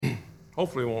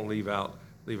hopefully won't leave out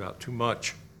too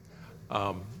much.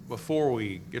 Before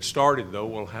we get started, though,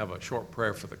 we'll have a short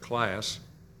prayer for the class.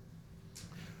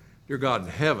 Dear God in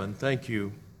heaven, thank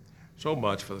you so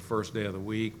much for the first day of the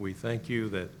week. We thank you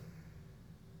that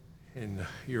in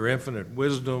your infinite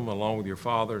wisdom, along with your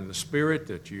Father and the Spirit,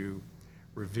 that you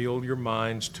revealed your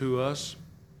minds to us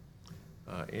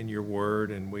in your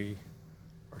word, and we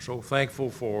are so thankful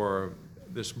for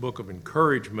this book of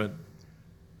encouragement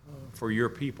for your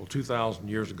people 2,000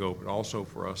 years ago, but also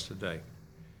for us today.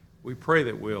 We pray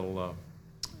that we'll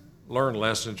learn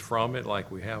lessons from it like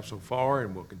we have so far,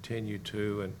 and we'll continue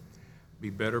to and be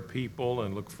better people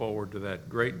and look forward to that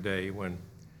great day when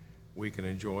we can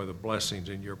enjoy the blessings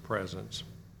in your presence.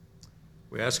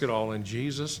 We ask it all in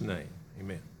Jesus' name.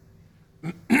 Amen.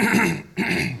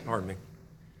 Pardon me.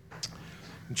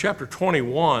 In chapter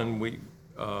 21,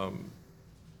 the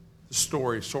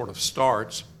story sort of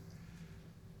starts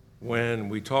when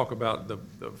we talk about the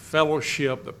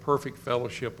fellowship, the perfect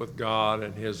fellowship with God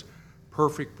and his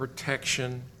perfect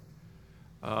protection.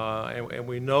 And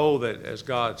we know that as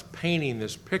God's painting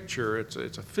this picture, it's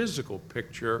a physical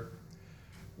picture,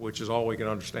 which is all we can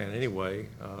understand anyway,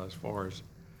 as far as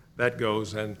that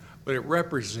goes. But it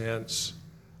represents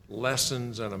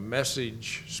lessons and a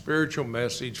message, spiritual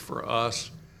message for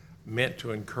us, meant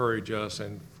to encourage us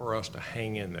and for us to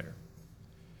hang in there.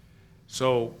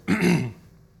 So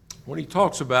when he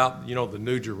talks about, the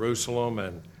New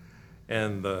Jerusalem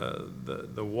and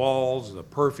the walls, the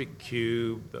perfect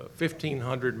cube, the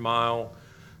 1,500-mile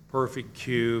perfect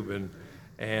cube,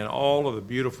 and all of the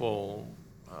beautiful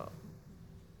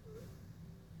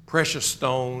precious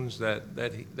stones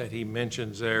that he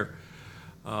mentions there,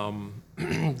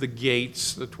 the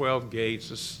gates, the 12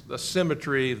 gates, the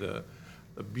symmetry, the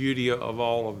beauty of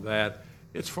all of that,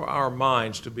 it's for our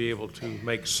minds to be able to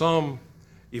make some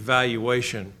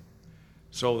evaluation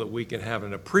so that we can have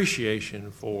an appreciation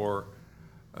for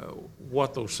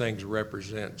what those things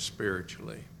represent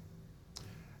spiritually.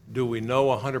 Do we know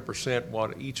 100%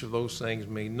 what each of those things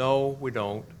mean? No, we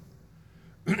don't,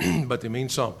 but they mean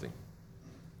something.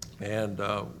 And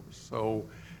so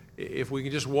if we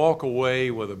can just walk away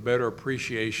with a better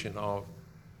appreciation of,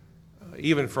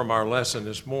 even from our lesson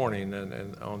this morning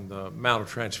and on the Mount of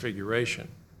Transfiguration,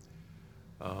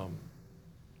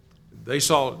 they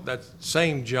saw that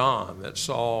same John that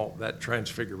saw that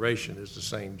transfiguration is the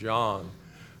same John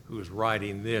who is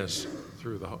writing this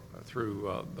through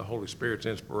the Holy Spirit's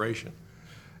inspiration.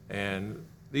 And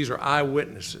these are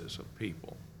eyewitnesses of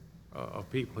people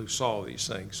who saw these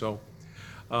things. So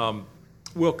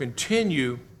we'll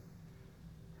continue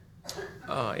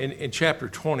in chapter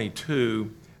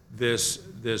 22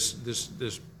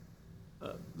 the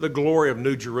glory of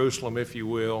New Jerusalem, if you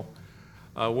will.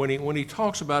 When he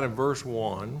talks about in verse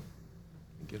 1,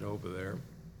 get over there.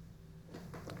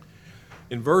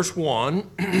 In verse 1,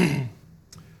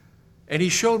 and he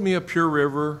showed me a pure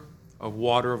river of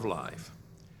water of life,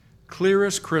 clear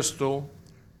as crystal,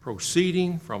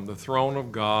 proceeding from the throne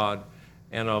of God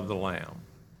and of the Lamb.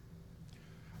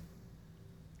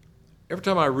 Every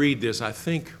time I read this, I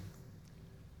think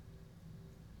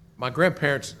my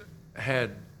grandparents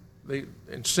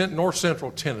in North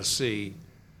Central Tennessee,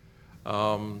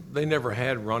 they never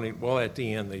had at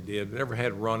the end they did. They never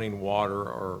had running water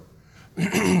or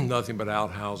nothing but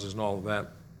outhouses and all of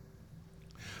that.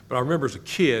 But I remember as a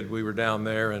kid, we were down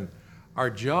there, and our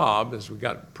job, as we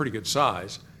got pretty good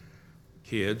size,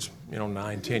 kids,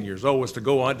 9, 10 years old, was to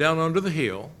go on down under the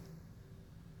hill.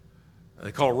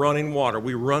 They call it running water.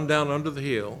 We run down under the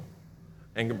hill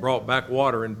and brought back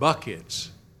water in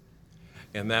buckets.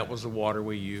 And that was the water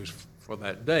we used for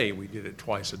that day. We did it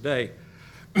twice a day.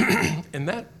 And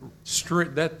that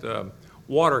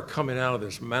water coming out of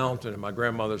this mountain in my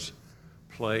grandmother's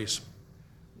place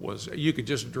you could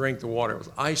just drink the water. It was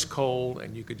ice cold,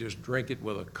 and you could just drink it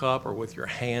with a cup or with your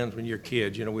hands when you're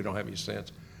kids. We don't have any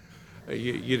sense.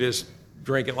 You just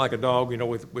drink it like a dog, and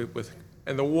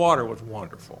the water was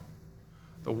wonderful.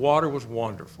 The water was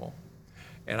wonderful.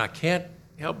 And I can't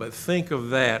help but think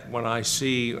of that when I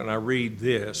read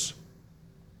this.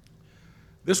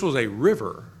 This was a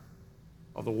river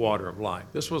of the water of life.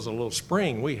 This was a little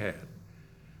spring we had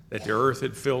that the earth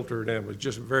had filtered, and it was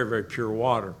just very, very pure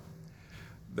water.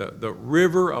 The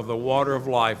river of the water of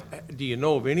life. Do you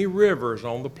know of any rivers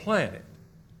on the planet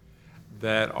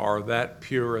that are that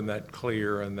pure and that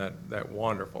clear and that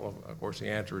wonderful? Of course, the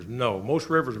answer is no. Most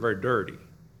rivers are very dirty.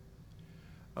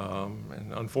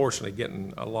 And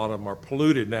unfortunately, a lot of them are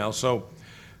polluted now. So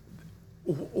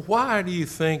why do you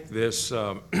think this,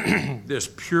 this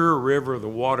pure river of the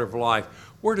water of life,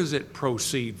 where does it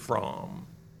proceed from?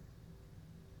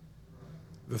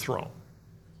 The throne.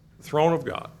 the throne of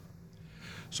God.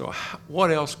 So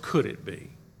what else could it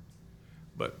be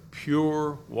but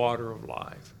pure water of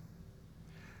life?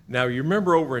 Now, you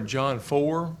remember over in John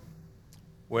 4,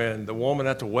 when the woman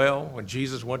at the well, when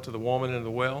Jesus went to the woman in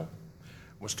the well,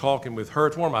 was talking with her.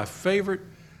 It's one of my favorite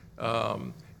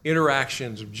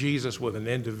interactions of Jesus with an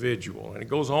individual. And it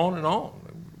goes on and on,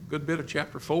 a good bit of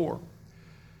chapter 4.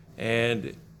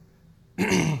 And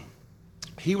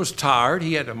he was tired.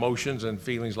 He had emotions and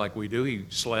feelings like we do. He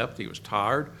slept. He was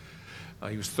tired.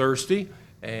 He was thirsty.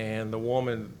 And the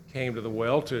woman came to the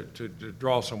well to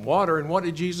draw some water. And what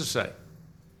did Jesus say?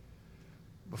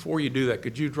 Before you do that,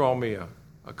 could you draw me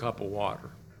a cup of water?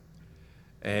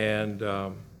 And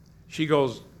she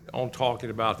goes on talking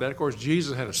about that. Of course,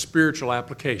 Jesus had a spiritual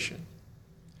application.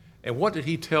 And what did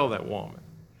he tell that woman?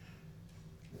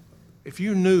 If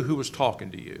you knew who was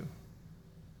talking to you,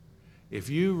 if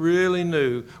you really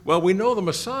knew, well, we know the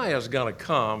Messiah is going to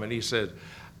come, and he said,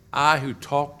 I who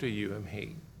talk to you am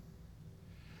he.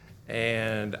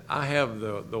 And I have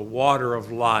the water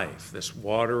of life, this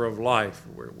water of life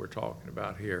we're talking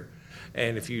about here.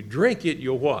 And if you drink it,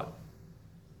 you'll what?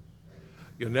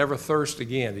 You'll never thirst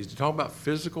again. Is he talking about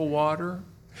physical water?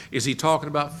 Is he talking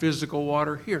about physical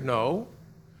water here? No.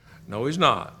 No, he's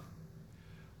not.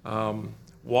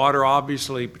 Water,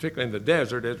 obviously, particularly in the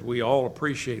desert, as we all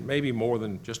appreciate, maybe more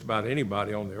than just about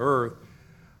anybody on the earth,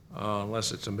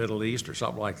 unless it's the Middle East or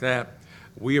something like that.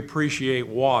 We appreciate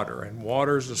water, and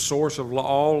water is the source of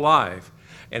all life.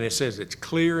 And it says it's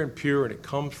clear and pure, and it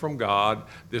comes from God.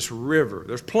 This river,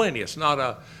 there's plenty. It's not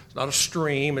a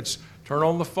stream. It's turn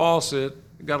on the faucet.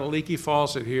 We've got a leaky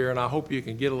faucet here, and I hope you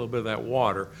can get a little bit of that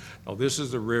water. No, this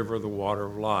is the river, the water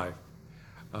of life,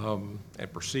 and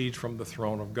proceeds from the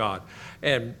throne of God.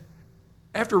 And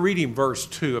after reading verse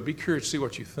 2, I'd be curious to see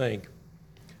what you think.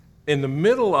 In the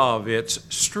middle of its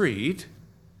street,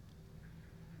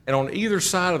 and on either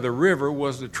side of the river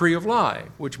was the tree of life,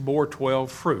 which bore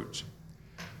 12 fruits.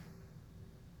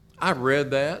 I've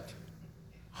read that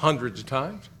hundreds of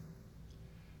times.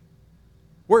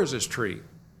 Where is this tree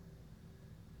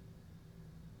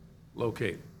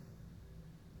located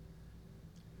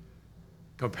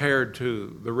compared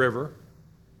to the river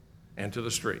and to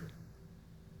the street?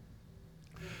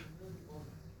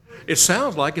 It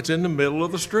sounds like it's in the middle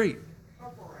of the street.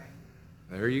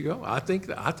 There you go. I think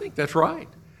that's right.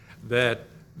 That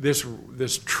this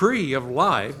tree of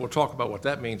life, we'll talk about what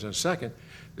that means in a second,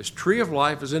 this tree of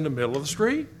life is in the middle of the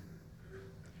street.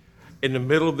 In the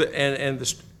middle of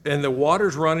and the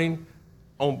water's running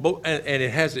on both, and it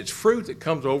has its fruit that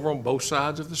comes over on both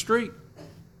sides of the street.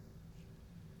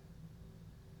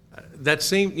 That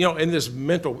seems, in this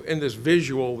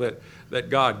visual that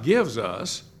God gives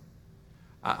us,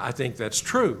 I think that's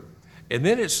true. And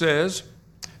then it says,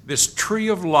 this tree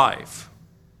of life,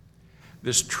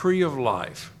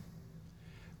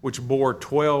 which bore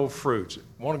 12 fruits.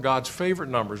 One of God's favorite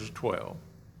numbers is 12,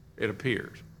 it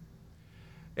appears.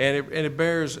 And it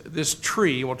bears this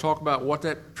tree. We'll talk about what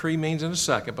that tree means in a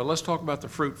second, but let's talk about the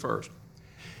fruit first.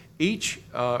 Each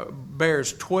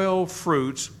bears 12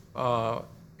 fruits,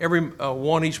 every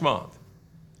one each month.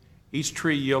 Each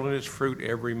tree yielding its fruit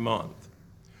every month.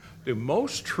 Do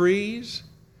most trees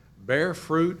bear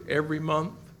fruit every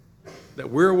month that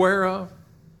we're aware of?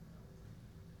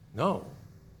 No.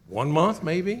 1 month,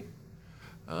 maybe.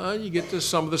 You get to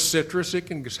some of the citrus, it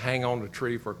can just hang on the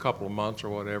tree for a couple of months or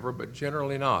whatever, but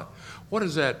generally not. What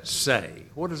does that say?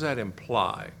 What does that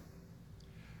imply?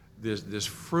 This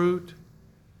fruit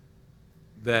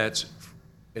that's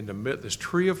in the mid, this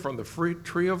tree from the fruit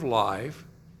tree of life,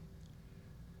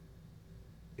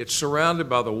 it's surrounded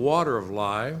by the water of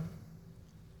life.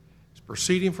 It's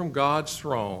proceeding from God's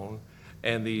throne.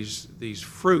 And these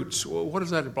fruits, what does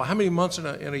that imply? How many months in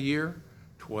a year?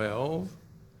 12.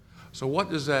 So what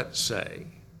does that say?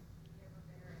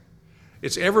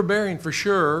 It's ever-bearing for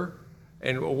sure.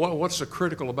 And what's so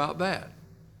critical about that?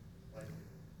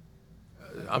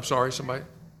 I'm sorry, somebody?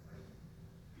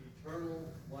 Eternal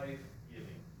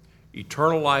life-giving.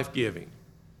 Eternal life-giving.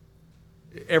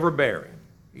 Ever-bearing.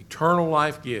 Eternal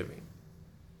life-giving.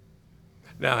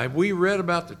 Now, have we read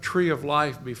about the tree of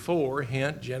life before?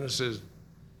 Hint, Genesis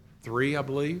 3, I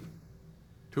believe.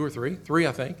 2 or 3? 3,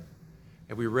 I think.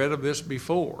 Have we read of this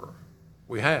before?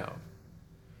 We have.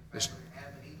 This,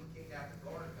 Adam and Eve were kicked out the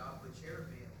garden, God put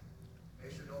cherubim.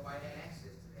 Make sure nobody had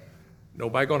access to that.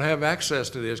 nobody going to have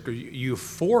access to this because you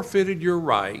forfeited your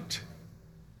right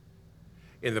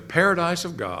in the paradise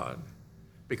of God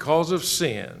because of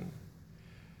sin.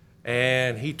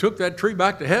 And he took that tree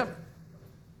back to heaven.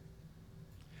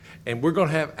 And we're going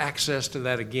to have access to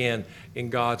that again in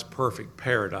God's perfect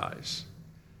paradise.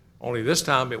 Only this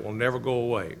time it will never go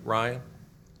away. Ryan?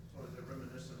 So is it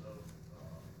reminiscent of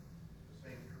the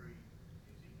same tree,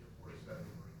 Ezekiel 47,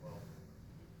 verse 12?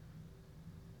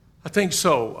 I think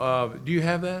so. Do you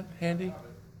have that handy?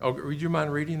 Oh, would you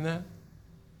mind reading that?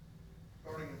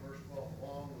 Starting in verse 12,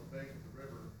 along the bank of the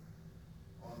river,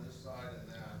 on this side and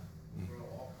that, will grow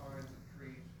all kinds of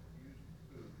trees used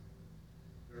for food.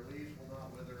 Their leaves will not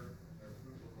wither, and their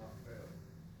fruit will not fail.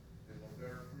 They will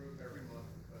bear fruit every month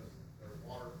because their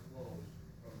water flows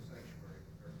from the sanctuary.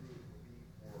 Their fruit will be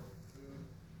for food,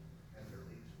 and their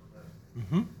leaves for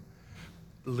medicine.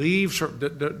 Leaves are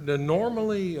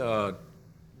normally.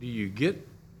 Do you get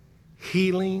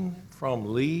healing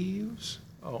from leaves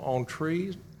on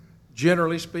trees?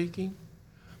 Generally speaking,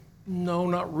 no,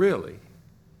 not really.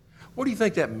 What do you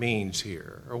think that means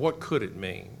here, or what could it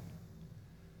mean?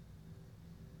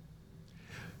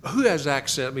 Who has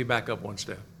access? Let me back up one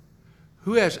step.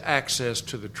 Who has access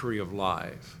to the tree of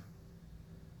life?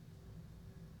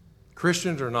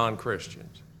 Christians or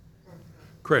non-Christians?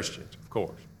 Christians, of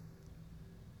course.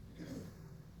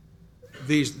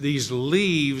 These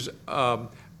leaves,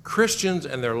 Christians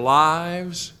and their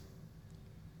lives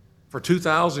for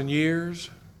 2,000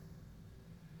 years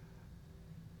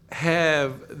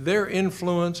have their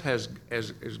influence, has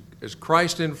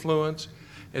Christ's influence,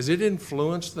 has it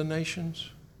influenced the nations?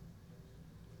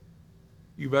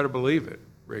 You better believe it,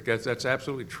 Rick. That's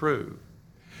absolutely true.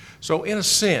 So in a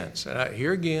sense, and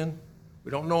here again, we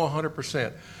don't know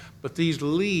 100%, but these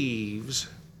leaves,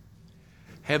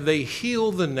 have they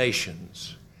healed the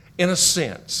nations? In a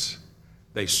sense,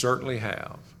 they certainly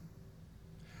have.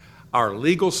 Our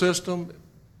legal system,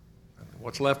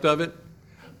 what's left of it,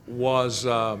 is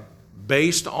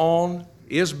based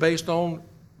on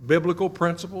biblical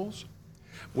principles.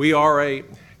 We are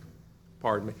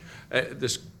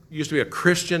this used to be a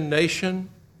Christian nation.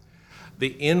 The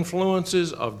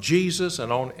influences of Jesus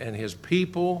and his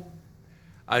people,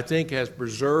 I think, has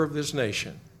preserved this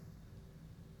nation.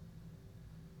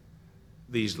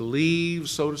 These leaves,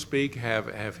 so to speak,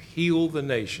 have healed the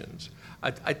nations.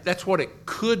 That's what it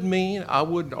could mean. I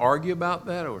wouldn't argue about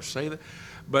that or say that,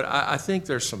 but I think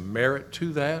there's some merit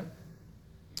to that.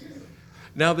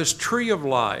 Now, this tree of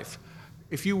life,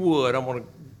 if you would, I want to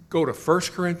go to 1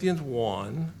 Corinthians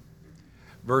 1,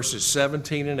 verses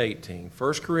 17 and 18.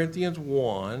 1 Corinthians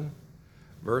 1,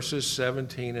 verses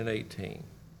 17 and 18.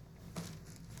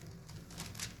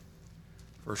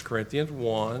 1 Corinthians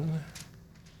 1,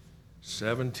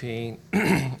 17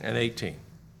 and 18.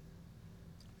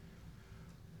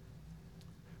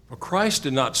 For Christ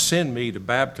did not send me to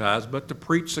baptize, but to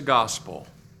preach the gospel,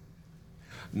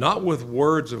 not with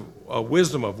words of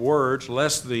wisdom of words,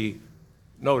 lest the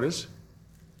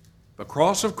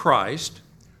cross of Christ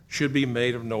should be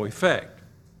made of no effect.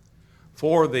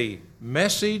 For the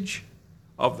message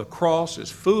of the cross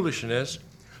is foolishness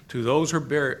to those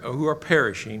who are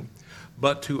perishing,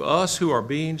 but to us who are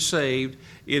being saved,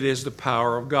 it is the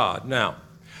power of God. Now,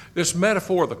 this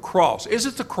metaphor of the cross, is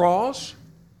it the cross?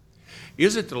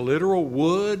 Is it the literal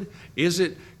wood? Is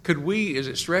it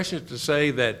stretching to say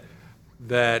that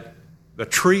the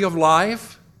tree of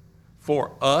life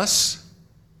for us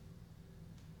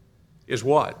is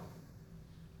what?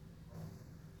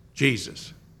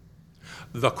 Jesus.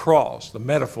 The cross, the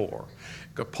metaphor.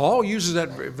 Paul uses that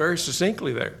very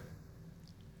succinctly there.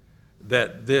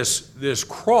 That this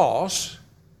cross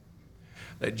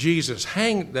that Jesus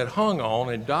hung on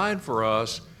and died for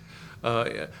us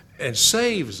and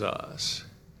saves us,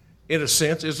 in a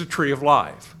sense, is the tree of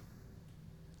life.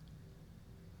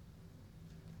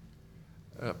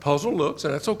 Puzzled looks,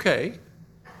 and that's okay.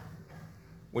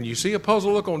 When you see a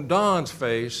puzzled look on Don's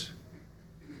face,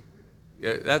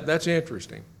 that's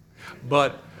interesting.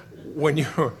 But when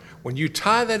you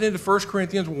tie that into 1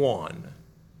 Corinthians 1,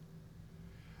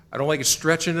 I don't think it's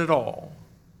stretching at all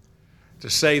to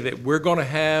say that we're going to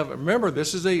have. Remember,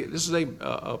 this is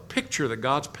a picture that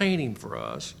God's painting for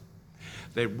us,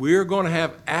 that we're going to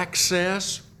have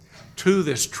access to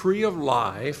this tree of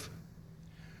life.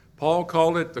 Paul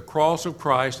called it the cross of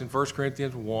Christ in 1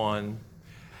 Corinthians 1.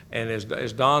 And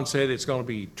as Don said, it's going to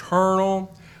be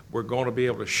eternal. We're going to be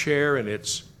able to share in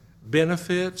its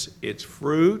benefits, its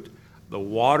fruit, the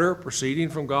water proceeding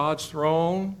from God's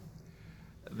throne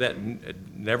that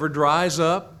never dries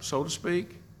up, so to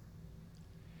speak.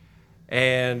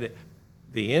 And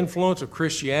the influence of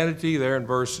Christianity there in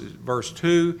verse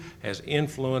 2 has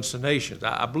influenced the nations.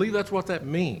 I believe that's what that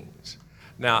means.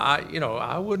 Now,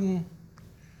 I wouldn't,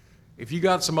 if you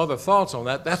got some other thoughts on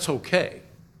that, that's okay.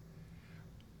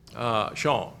 Sean. No, I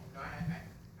don't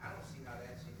see how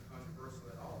that's controversial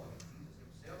at all. I mean, Jesus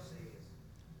himself says,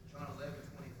 John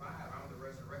 11:25, I'm the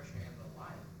resurrection and the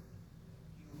life.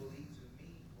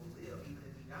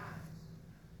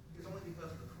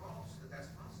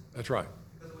 That's right.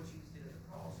 Because of what Jesus did at the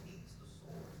cross, he's the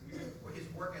source. Or his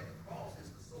work at the cross is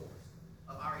the source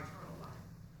of our eternal life.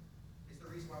 It's the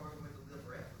reason why we're going to live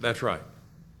forever. That's right.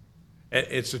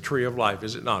 It's the tree of life,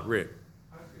 is it not, Rick?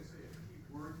 I was going to say, a key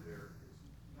word there is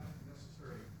not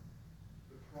necessarily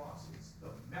the cross, it's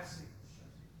the message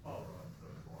of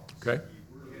the cross. Okay.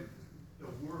 And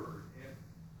the word, and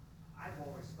I've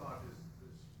always thought this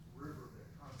river that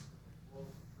constantly flows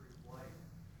the tree of life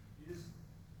is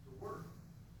the word.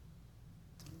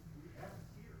 We have it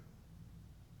here.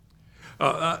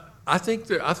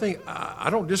 I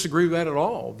don't disagree with that at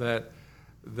all.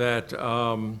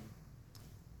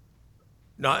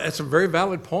 No, that's some very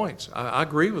valid points. I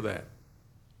agree with that.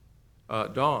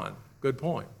 Don, good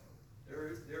point. There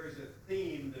is a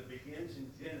theme that begins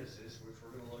in Genesis, which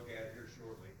we're going to look at here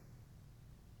shortly.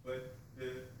 But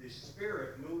the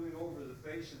Spirit moving over the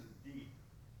face of the deep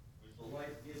was the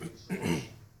life-giving source.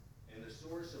 And the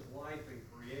source of life in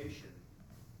creation,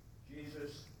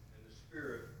 Jesus and the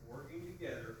Spirit working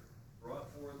together,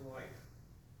 brought forth life.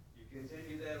 You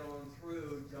continue that on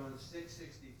through John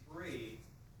 6:63.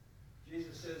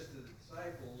 Jesus says to the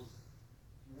disciples,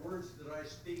 "The words that I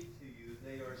speak to you,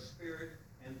 they are spirit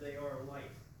and they are life."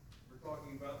 We're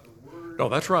talking about the word No,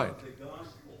 that's right. of the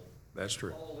gospel. That's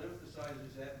true. Paul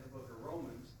emphasizes that in the book of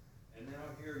Romans, and now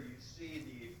here you see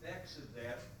the effects of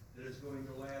that is going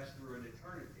to last through an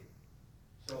eternity.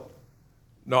 So,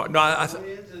 No, going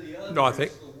into the other, no, I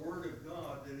think- it's the word of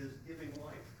God that is giving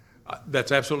life.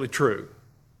 that's absolutely true.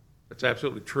 That's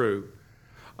absolutely true.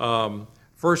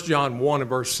 1 John 1 and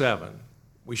verse 7,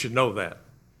 we should know that.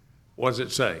 What does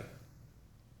it say?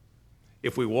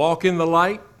 If we walk in the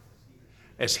light,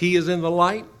 as he is in the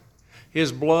light,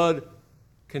 his blood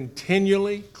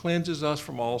continually cleanses us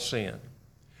from all sin.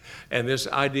 And this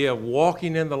idea of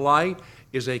walking in the light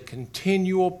is a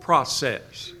continual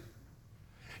process.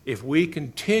 If we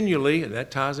continually, and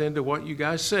that ties into what you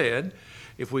guys said,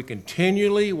 if we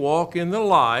continually walk in the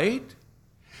light,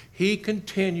 he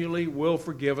continually will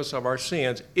forgive us of our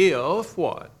sins if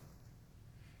what?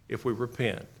 If we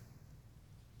repent.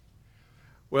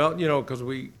 Well, because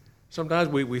sometimes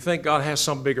we think God has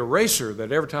some big eraser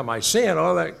that every time I sin,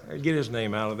 get his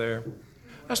name out of there.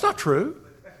 That's not true.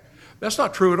 That's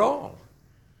not true at all.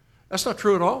 That's not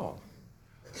true at all.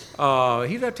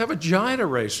 He'd have to have a giant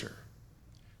eraser.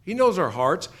 He knows our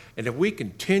hearts, and if we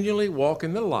continually walk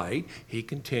in the light, he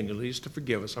continually is to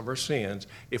forgive us of our sins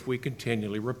if we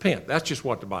continually repent. That's just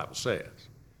what the Bible says.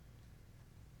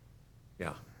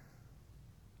 Yeah.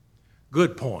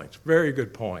 Good points, very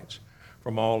good points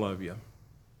from all of you.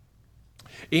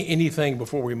 Anything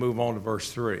before we move on to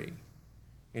verse 3?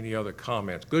 Any other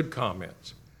comments? Good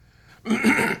comments.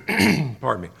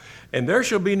 Pardon me. And there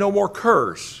shall be no more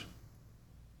curse,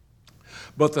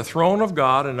 but the throne of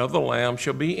God and of the Lamb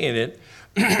shall be in it,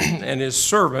 and his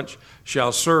servants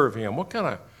shall serve him. What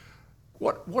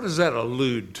does that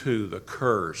allude to, the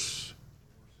curse?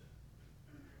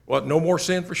 What, no more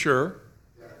sin for sure?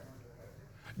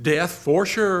 Death for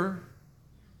sure.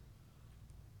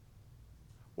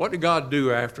 What did God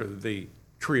do after the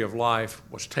tree of life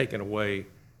was taken away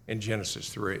in Genesis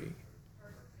 3?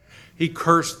 He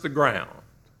cursed the ground.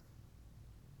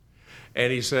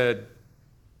 And he said,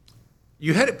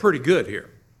 you had it pretty good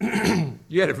here.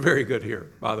 You had it very good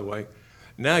here, by the way.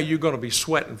 Now you're going to be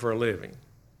sweating for a living.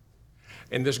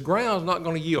 And this ground's not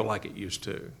going to yield like it used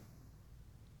to.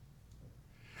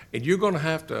 And you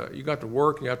have to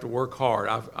work hard.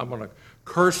 I'm going to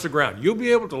curse the ground. You'll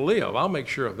be able to live. I'll make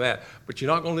sure of that. But you're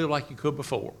not going to live like you could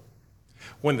before,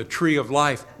 when the tree of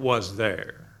life was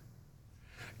there.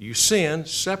 You sinned,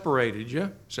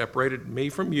 separated me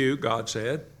from you, God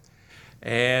said.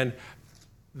 And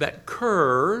that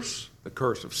curse, the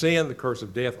curse of sin, the curse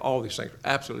of death, all these things are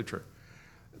absolutely true.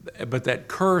 But that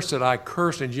curse that I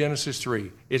cursed in Genesis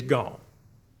 3 is gone.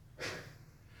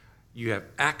 You have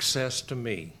access to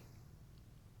me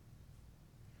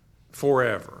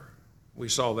forever. We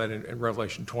saw that in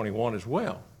Revelation 21 as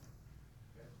well.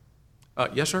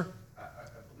 Yes, sir? I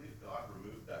believe God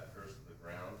removed that curse of the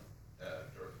ground at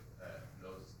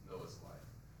Noah's life.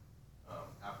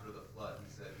 After the flood,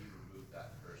 he said he removed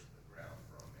that curse of the ground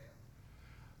from man.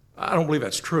 I don't believe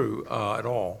that's true at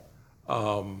all.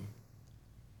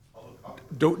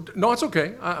 No, it's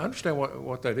okay. I understand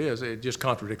what that is. It just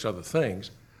contradicts other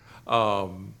things.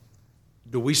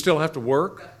 Do we still have to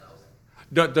work?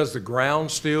 Does the ground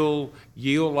still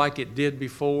yield like it did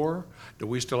before? Do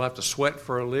we still have to sweat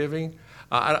for a living?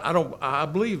 I don't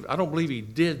believe he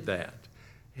did that.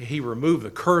 He removed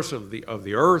the curse of the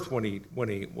earth when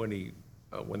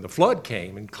the flood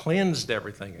came and cleansed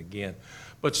everything again.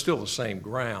 But still the same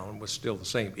ground, with still the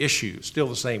same issues, still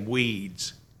the same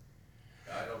weeds.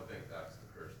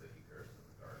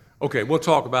 Okay, we'll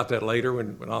talk about that later,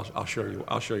 and I'll show you.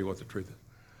 I'll show you what the truth is.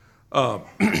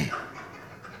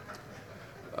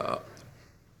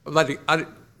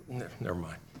 Never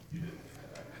mind.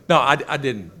 No, I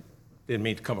didn't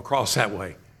mean to come across that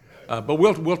way, but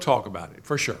we'll talk about it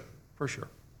for sure, for sure.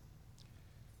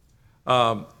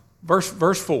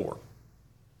 Verse 4.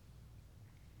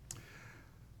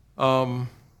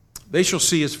 They shall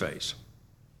see his face,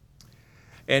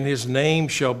 and his name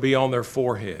shall be on their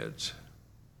foreheads.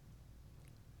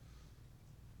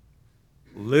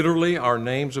 Literally, our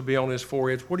names will be on his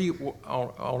foreheads.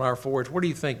 On our foreheads? What do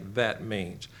you think that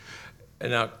means?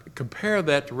 And now compare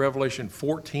that to Revelation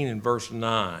 14 and verse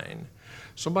 9.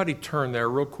 Somebody turn there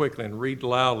real quickly and read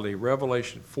loudly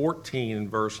Revelation 14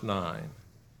 and verse 9.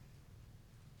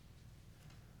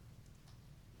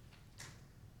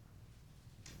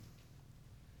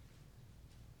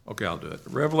 Okay, I'll do it.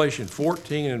 Revelation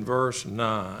 14 and verse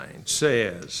 9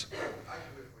 says, I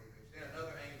can do it for you. Then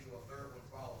another angel, a third one,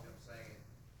 followed him, saying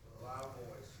with a loud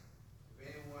voice, if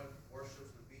anyone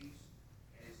worships the beast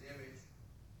and his image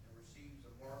and receives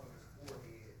a mark on his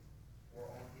forehead or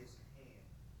on his hand.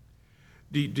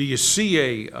 do you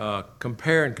see a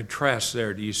compare and contrast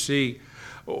there? Do you see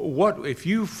what if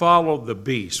you followed the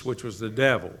beast, which was the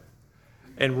devil,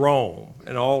 and Rome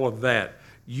and all of that,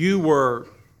 you were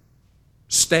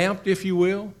stamped, if you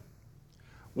will,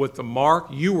 with the mark.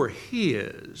 You were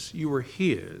his. You were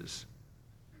his.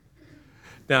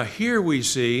 Now here we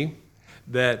see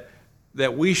that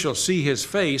we shall see his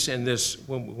face in this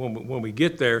when we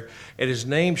get there, and his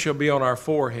name shall be on our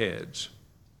foreheads.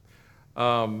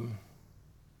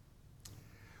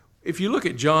 If you look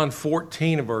at John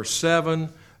 14 and verse 7,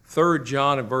 3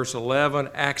 John and verse 11,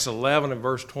 Acts 11 and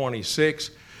verse 26,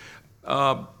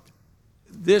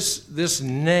 this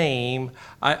name,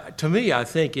 to me, I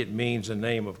think it means the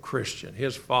name of Christian,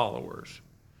 his followers.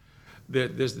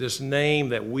 This name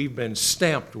that we've been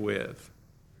stamped with,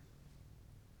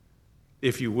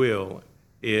 if you will,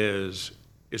 is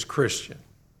Christian.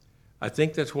 I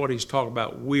think that's what he's talking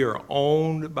about. We are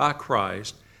owned by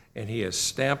Christ, and he has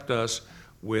stamped us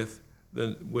with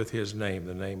his name,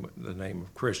 the name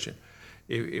of Christian.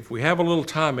 If we have a little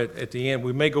time at the end,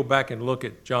 we may go back and look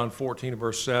at John 14,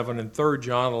 verse 7, and 3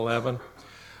 John 11.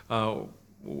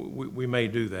 We may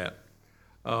do that.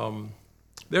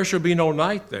 There shall be no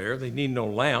night there. They need no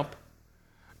lamp,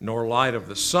 nor light of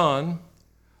the sun,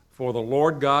 for the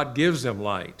Lord God gives them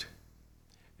light,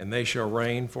 and they shall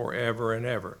reign forever and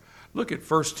ever. Look at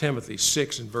 1 Timothy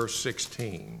 6 and verse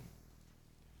 16.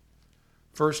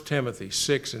 1 Timothy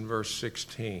 6 and verse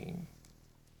 16.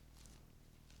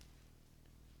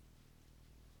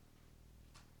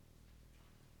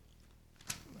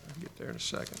 Get there in a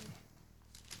second.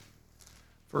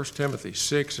 1 Timothy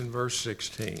 6 and verse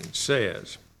 16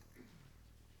 says,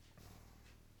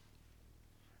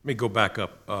 let me go back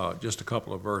up just a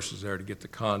couple of verses there to get the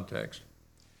context.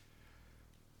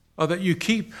 That you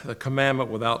keep the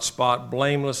commandment without spot,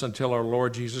 blameless until our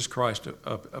Lord Jesus Christ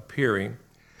appearing,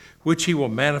 which he will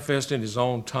manifest in his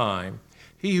own time.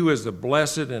 He who is the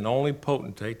blessed and only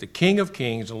potentate, the King of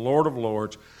kings and Lord of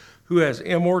lords, who has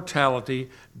immortality,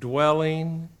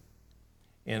 dwelling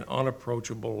in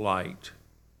unapproachable light,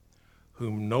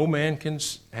 whom no man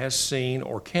has seen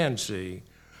or can see,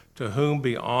 to whom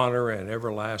be honor and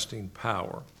everlasting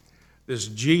power. This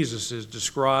Jesus is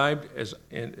described as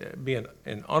being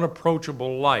an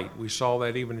unapproachable light. We saw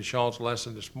that even in Sean's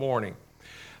lesson this morning,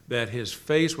 that his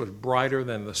face was brighter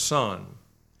than the sun.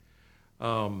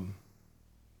 We're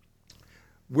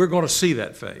going to see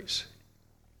that face,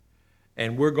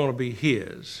 and we're going to be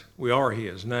his. We are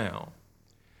his now.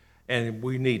 And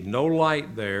we need no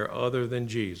light there other than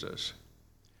Jesus.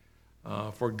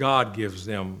 For God gives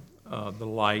them the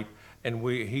light, and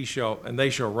they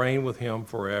shall reign with him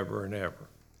forever and ever.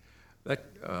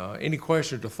 Any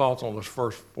questions or thoughts on those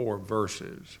first 4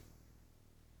 verses?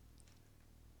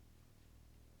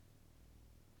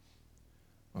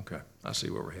 Okay, I see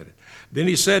where we're headed. Then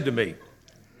he said to me,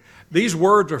 these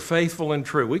words are faithful and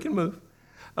true. We can move.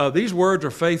 These words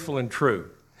are faithful and true.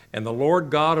 And the Lord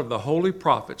God of the holy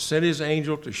prophets sent his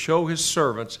angel to show his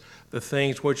servants the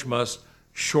things which must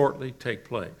shortly take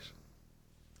place.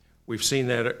 We've seen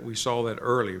that. We saw that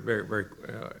early, very, very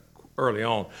early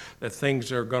on, that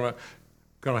things are going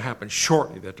to happen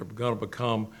shortly. That they're going to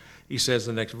become. He says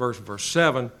in the next verse, verse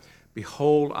 7,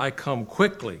 "Behold, I come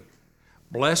quickly.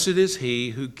 Blessed is he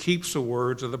who keeps the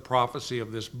words of the prophecy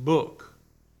of this book."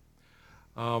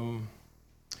 In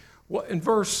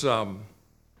verse.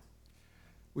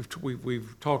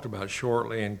 We've talked about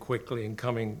shortly and quickly and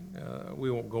coming. We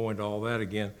won't go into all that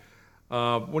again.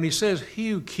 When he says, he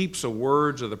who keeps the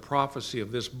words of the prophecy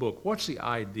of this book, what's the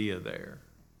idea there?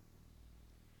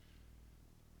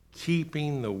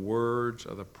 Keeping the words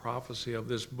of the prophecy of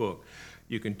this book.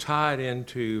 You can tie it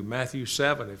into Matthew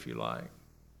 7 if you like.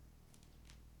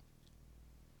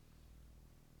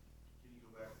 Can you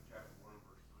go back to chapter 1,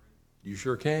 verse 3? You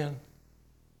sure can.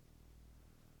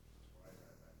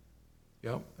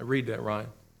 Yep, I read that, Ryan.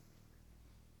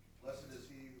 Blessed is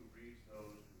he who reads those,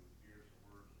 who hears the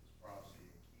words of this prophecy,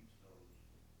 and keeps those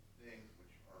things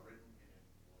which are written in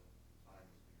it, for time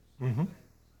is near.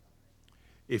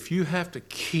 If you have to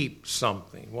keep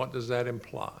something, what does that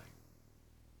imply?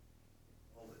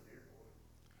 Hold it dear, boy.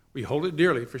 We hold it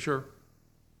dearly, for sure.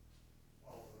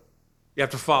 Follow it. You have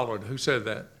to follow it. Who said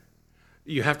that?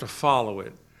 You have to follow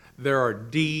it. There are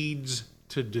deeds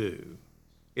to do.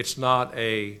 It's not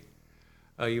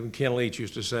even Ken Leach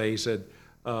used to say, he said,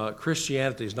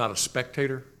 Christianity is not a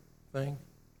spectator thing.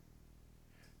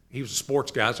 He was a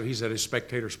sports guy, so he said it's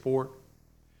spectator sport.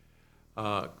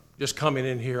 Just coming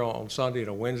in here on Sunday and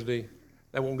a Wednesday,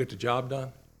 that won't get the job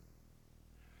done.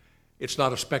 It's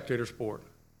not a spectator sport.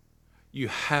 You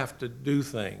have to do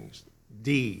things,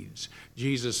 deeds.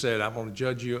 Jesus said, I'm going to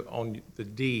judge you on the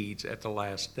deeds at the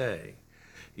last day.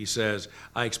 He says,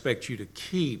 I expect you to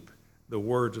keep the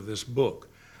words of this book,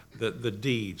 the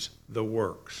deeds, the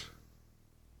works.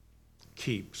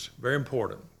 Keeps. Very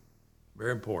important.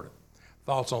 Very important.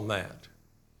 Thoughts on that?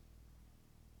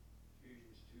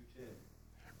 Ephesians 2:10.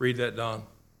 Read that, Don.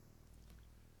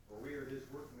 For we are his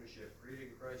workmanship, created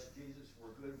in Christ Jesus for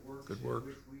good works, Good in works.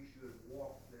 which we should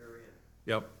walk therein.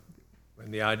 Yep.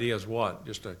 And the idea is what?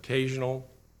 Just an occasional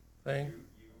thing?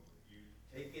 You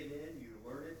take it in, you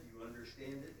learn it, you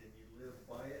understand it, and you live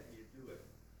by it, and you do it.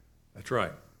 That's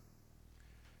right.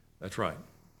 That's right.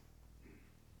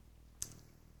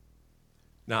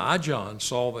 Now, I, John,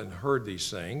 saw and heard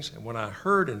these things, and when I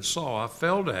heard and saw, I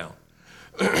fell down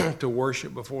to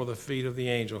worship before the feet of the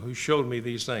angel who showed me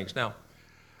these things. Now,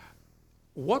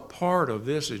 what part of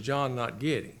this is John not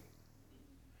getting?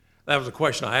 That was a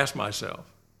question I asked myself.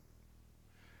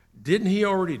 Didn't he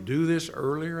already do this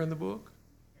earlier in the book?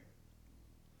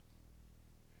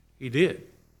 He did.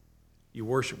 You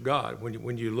worship God.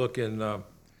 When you look in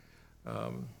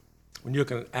when you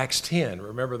look at Acts 10,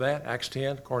 remember that? Acts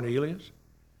 10, Cornelius.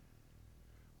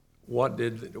 What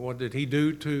did he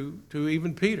do to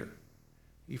even Peter?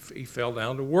 He fell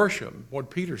down to worship. What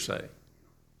did Peter say?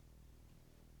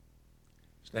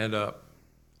 Stand up.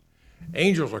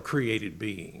 Angels are created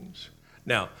beings.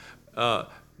 Now,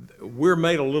 we're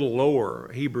made a little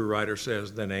lower, Hebrew writer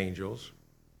says, than angels.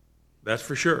 That's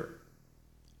for sure.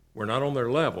 We're not on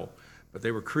their level, but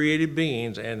they were created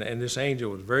beings, and this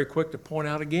angel was very quick to point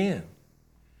out again,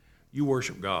 you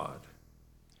worship God,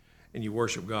 and you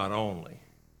worship God only.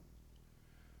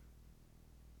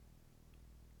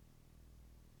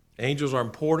 Angels are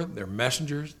important. They're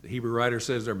messengers. The Hebrew writer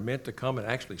says they're meant to come and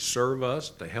actually serve us,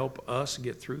 to help us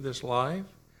get through this life.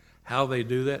 How they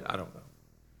do that, I don't know.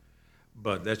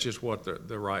 But that's just what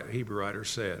the Hebrew writer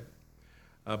said.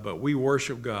 But we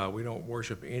worship God. We don't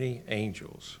worship any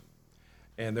angels.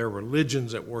 And there are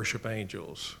religions that worship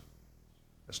angels.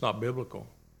 That's not biblical.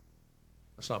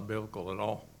 That's not biblical at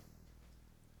all.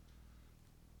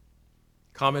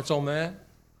 Comments on that?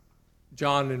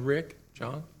 John and Rick?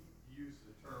 John? He used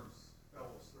the terms fellow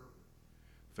servant.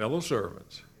 Fellow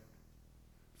servants.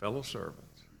 Fellow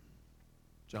servants.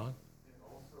 John? And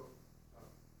also,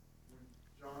 when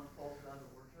John falls down to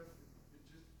worship, it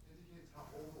just indicates how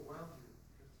overwhelmed he is.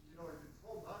 Because, he's been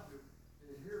told not to,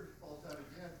 and here he falls down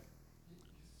again. He's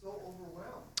so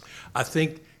overwhelmed. I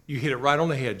think you hit it right on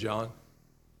the head, John.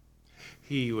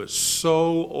 He was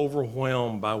so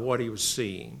overwhelmed by what he was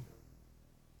seeing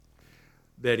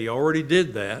that he already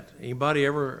did that. Anybody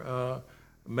ever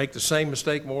make the same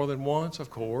mistake more than once? Of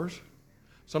course.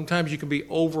 Sometimes you can be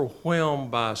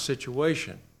overwhelmed by a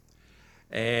situation.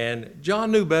 And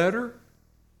John knew better.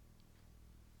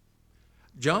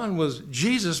 John was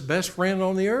Jesus' best friend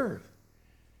on the earth.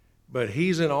 But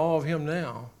he's in awe of him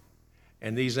now.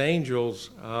 And these angels,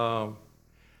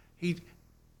 you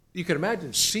can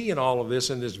imagine seeing all of this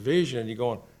in this vision. You're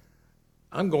going,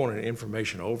 I'm going in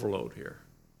information overload here.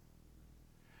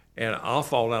 And I'll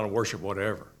fall down and worship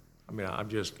whatever. I mean,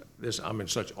 I'm in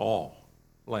such awe,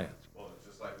 Lance. Well, it's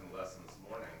just like in the lesson this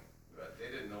morning, that they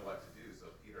didn't know what to do, so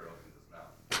Peter opened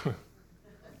his mouth.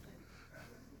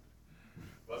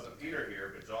 Wasn't Peter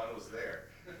here, but John was there.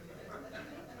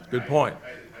 Good point.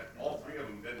 All three of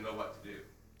them didn't know what to do.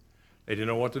 They didn't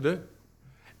know what to do.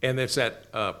 And it's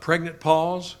that pregnant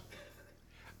pause,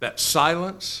 that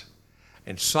silence,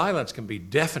 and silence can be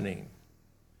deafening.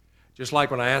 Just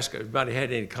like when I ask if anybody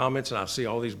had any comments and I see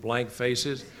all these blank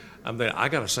faces, I'm thinking, I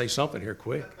got to say something here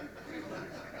quick.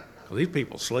 Because these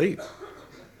people sleep.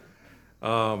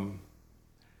 That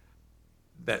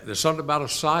there's something about a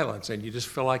silence, and you just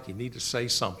feel like you need to say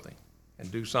something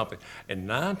and do something. And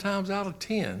 9 times out of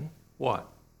 10, what?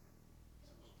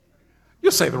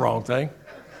 You'll say the wrong thing.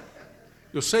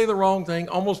 You'll say the wrong thing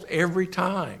almost every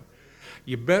time.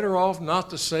 You're better off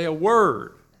not to say a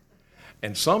word.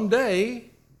 And someday,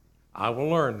 I will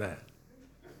learn that.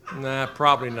 Nah,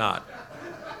 probably not.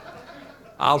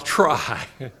 I'll try.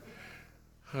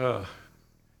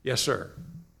 Yes, sir.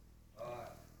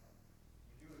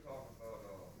 You were talking about,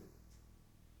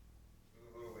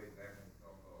 a little ways back when you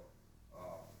were talking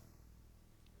about,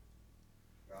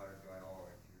 God is dry all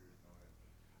our tears and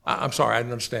all that. I'm sorry, I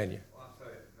didn't understand you. Well, I'm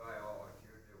sorry, dry all our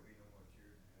tears, there will be no more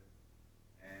tears in heaven.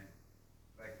 And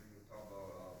like you were talking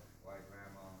about, why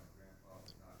grandma and grandpa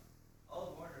was not. I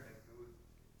was wondering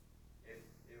if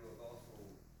it was also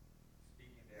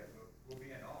speaking that we'll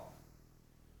be in awe.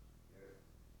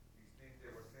 These things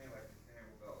they were saying, like you're saying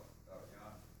about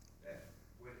John, that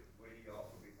would he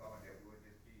also be talking that we'd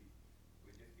just be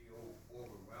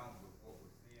overwhelmed with what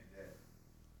we're seeing, that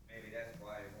maybe that's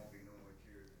why it won't be no more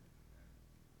tears and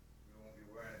we won't be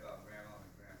worrying about grandma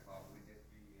and grandpa, we'd just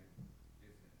be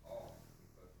in awe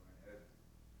because we're in heaven.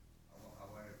 I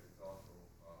wonder if it's also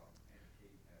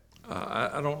indicating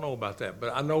that. I don't know about that,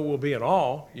 but I know we'll be in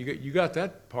awe. You got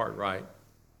that part right.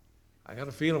 I got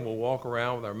a feeling we'll walk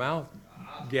around with our mouth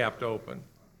gapped open.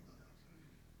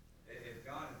 If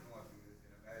John is going through this,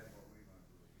 then imagine what we're going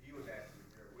through. He was actually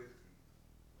there with me.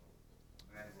 So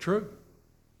imagine what True.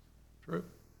 we're going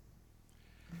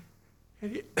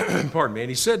True. And pardon me. And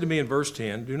he said to me in verse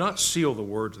 10, do not seal the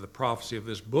words of the prophecy of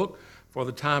this book, for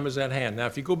the time is at hand. Now,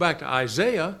 if you go back to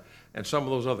Isaiah and some of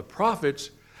those other prophets,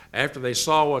 after they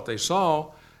saw what they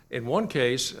saw, in one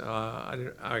case,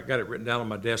 I got it written down on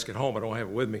my desk at home. I don't have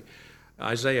it with me.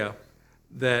 Isaiah,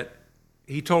 that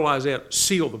he told Isaiah,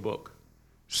 seal the book.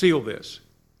 Seal this.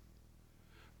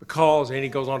 Because, and he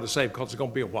goes on to say, because it's going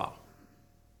to be a while.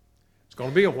 It's going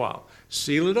to be a while.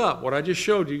 Seal it up. What I just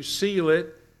showed you, seal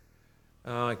it,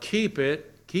 keep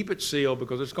it sealed,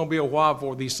 because it's going to be a while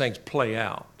before these things play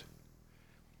out.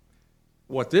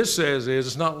 What this says is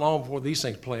it's not long before these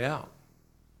things play out.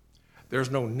 There's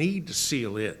no need to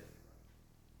seal it.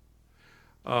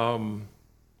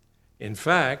 In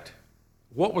fact,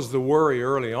 what was the worry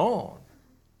early on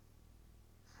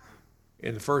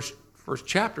in the first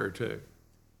chapter or two?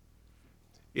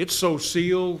 It's so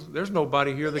sealed, there's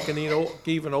nobody here that can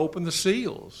even open the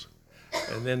seals.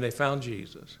 And then they found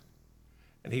Jesus,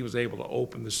 and he was able to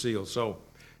open the seals. So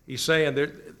he's saying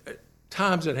there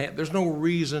times at hand, there's no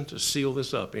reason to seal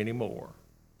this up anymore.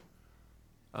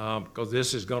 Because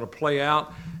this is going to play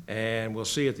out, and we'll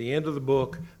see at the end of the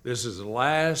book, this is the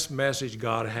last message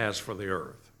God has for the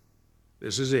earth.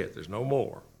 This is it. There's no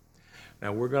more.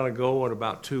 Now, we're going to go in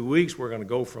about 2 weeks, we're going to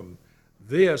go from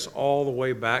this all the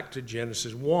way back to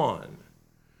Genesis 1.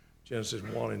 Genesis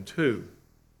 1 and 2.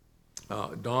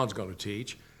 Don's going to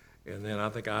teach, and then I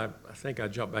think I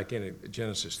jump back in at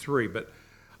Genesis 3, but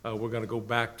we're going to go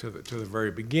back to the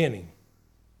very beginning.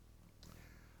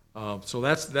 So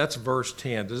that's verse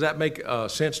 10. Does that make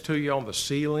sense to you on the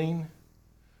sealing?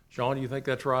 Sean, do you think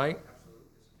that's right? Absolutely.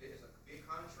 It's a big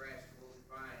contrast to what we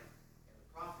find in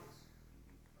the prophets.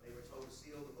 They were told to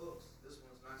seal the books. This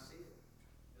one's not sealed.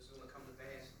 This is going to come to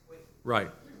pass quickly.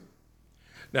 Right.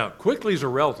 Now, quickly is a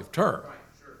relative term. Right,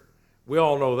 sure. We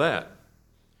all know that.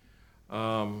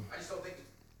 I just don't think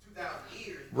it's 2,000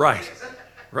 years. Right.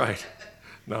 Right.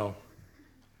 No.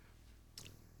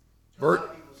 A lot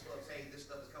of people still say this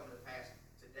stuff is coming to pass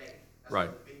today. That's Right.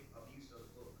 the big abuse of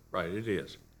the book. Right, it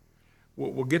is.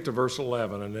 We'll get to verse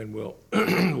 11, and then we'll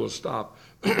we'll stop.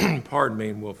 Pardon me,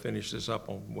 and we'll finish this up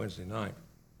on Wednesday night.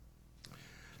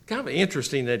 Kind of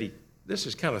interesting that this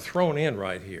is kind of thrown in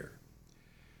right here.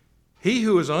 He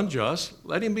who is unjust,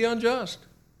 let him be unjust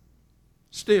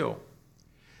still.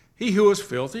 He who is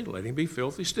filthy, let him be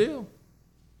filthy still.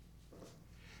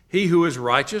 He who is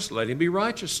righteous, let him be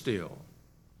righteous still.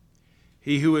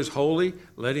 He who is holy,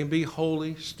 let him be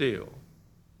holy still.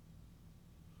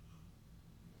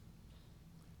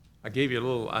 I gave you a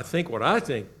little, I think what I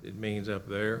think it means up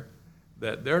there,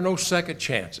 that there are no second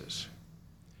chances.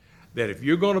 That if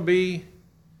you're going to be,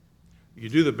 you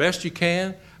do the best you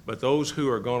can, but those who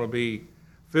are going to be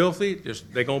filthy,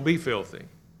 they're going to be filthy.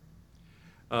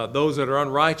 Those that are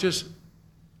unrighteous,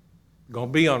 going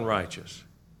to be unrighteous.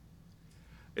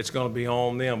 It's going to be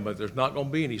on them, but there's not going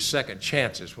to be any second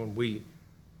chances when we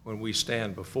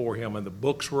stand before him. And the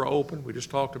books were open, we just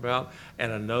talked about,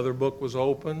 and another book was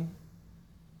open.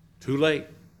 Too late.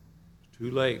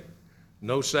 Too late.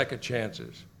 No second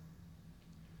chances.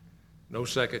 No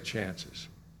second chances.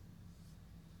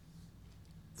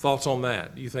 Thoughts on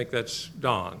that? Do you think that's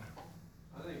Don?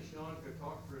 I think Sean could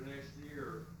talk for next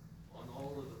year on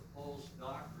all of the false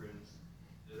doctrines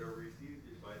that are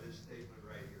refuted by this statement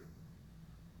right here.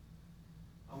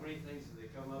 How many things have they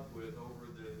come up with over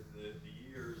the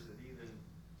years, and even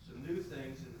some new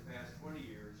things in the past 20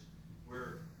 years,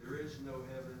 where there is no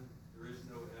heaven, there is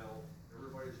no hell,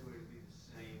 everybody's going to be the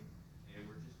same, and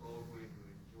we're just all going to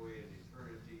enjoy an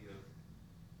eternity of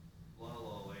la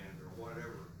la land or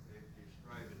whatever they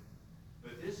describe it.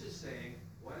 But this is saying,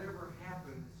 whatever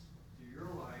happens to your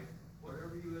life,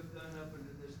 whatever you have done up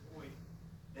until this point,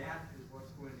 that is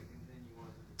what's going to continue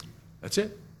on to the future. That's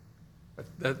it.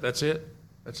 That's it.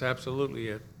 That's absolutely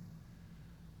it.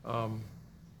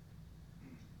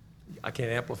 I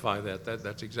can't amplify that.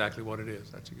 That's exactly what it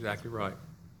is. That's exactly right.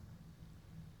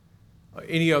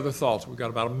 Any other thoughts? We've got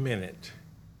about a minute.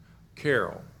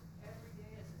 Carol. Every day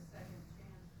is a second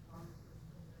chance as long as we're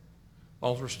still living. As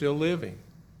long as we're still living.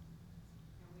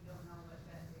 And we don't know what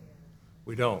that day is.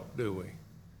 We don't, do we?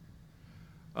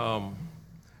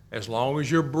 As long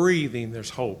as you're breathing, there's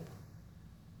hope.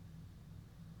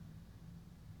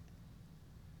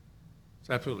 It's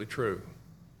absolutely true.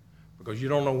 Because you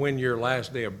don't know when your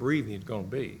last day of breathing is going to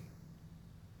be.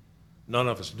 None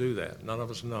of us do that. None of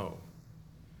us know.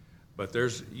 But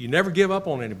you never give up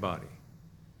on anybody.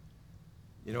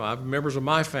 You know, I have members of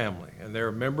my family, and there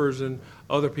are members in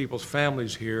other people's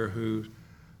families here who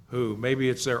maybe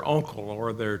it's their uncle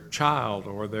or their child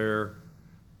or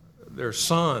their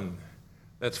son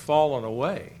that's fallen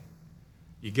away.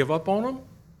 You give up on them?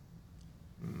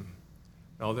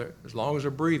 No, as long as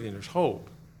they're breathing, there's hope.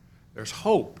 There's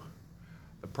hope.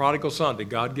 The prodigal son, did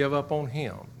God give up on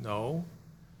him? No.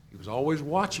 He was always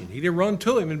watching. He didn't run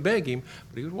to him and beg him,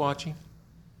 but he was watching.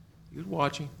 He was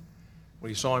watching. When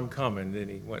he saw him coming, then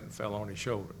he went and fell on his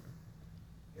shoulder.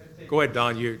 Go ahead,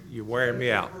 Don. You're wearing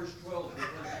me out. Verse 12 with verse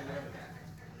 11.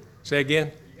 Say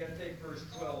again? You got to take verse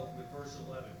 12 with verse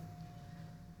 11.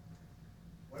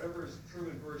 Whatever is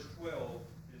true in verse 12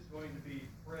 is going to be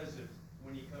present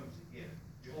when he comes again.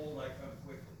 Behold, I come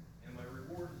quickly, and my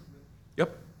reward is with me.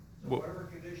 Yep. So whatever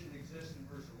condition exists in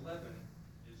verse 11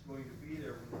 is going to be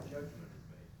there when the judgment is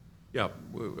made.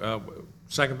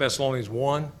 Yeah. 2 Thessalonians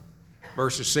 1,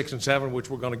 verses 6 and 7, which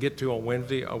we're going to get to on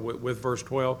Wednesday with verse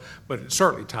 12, but it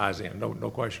certainly ties in.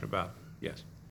 No question about it. Yes.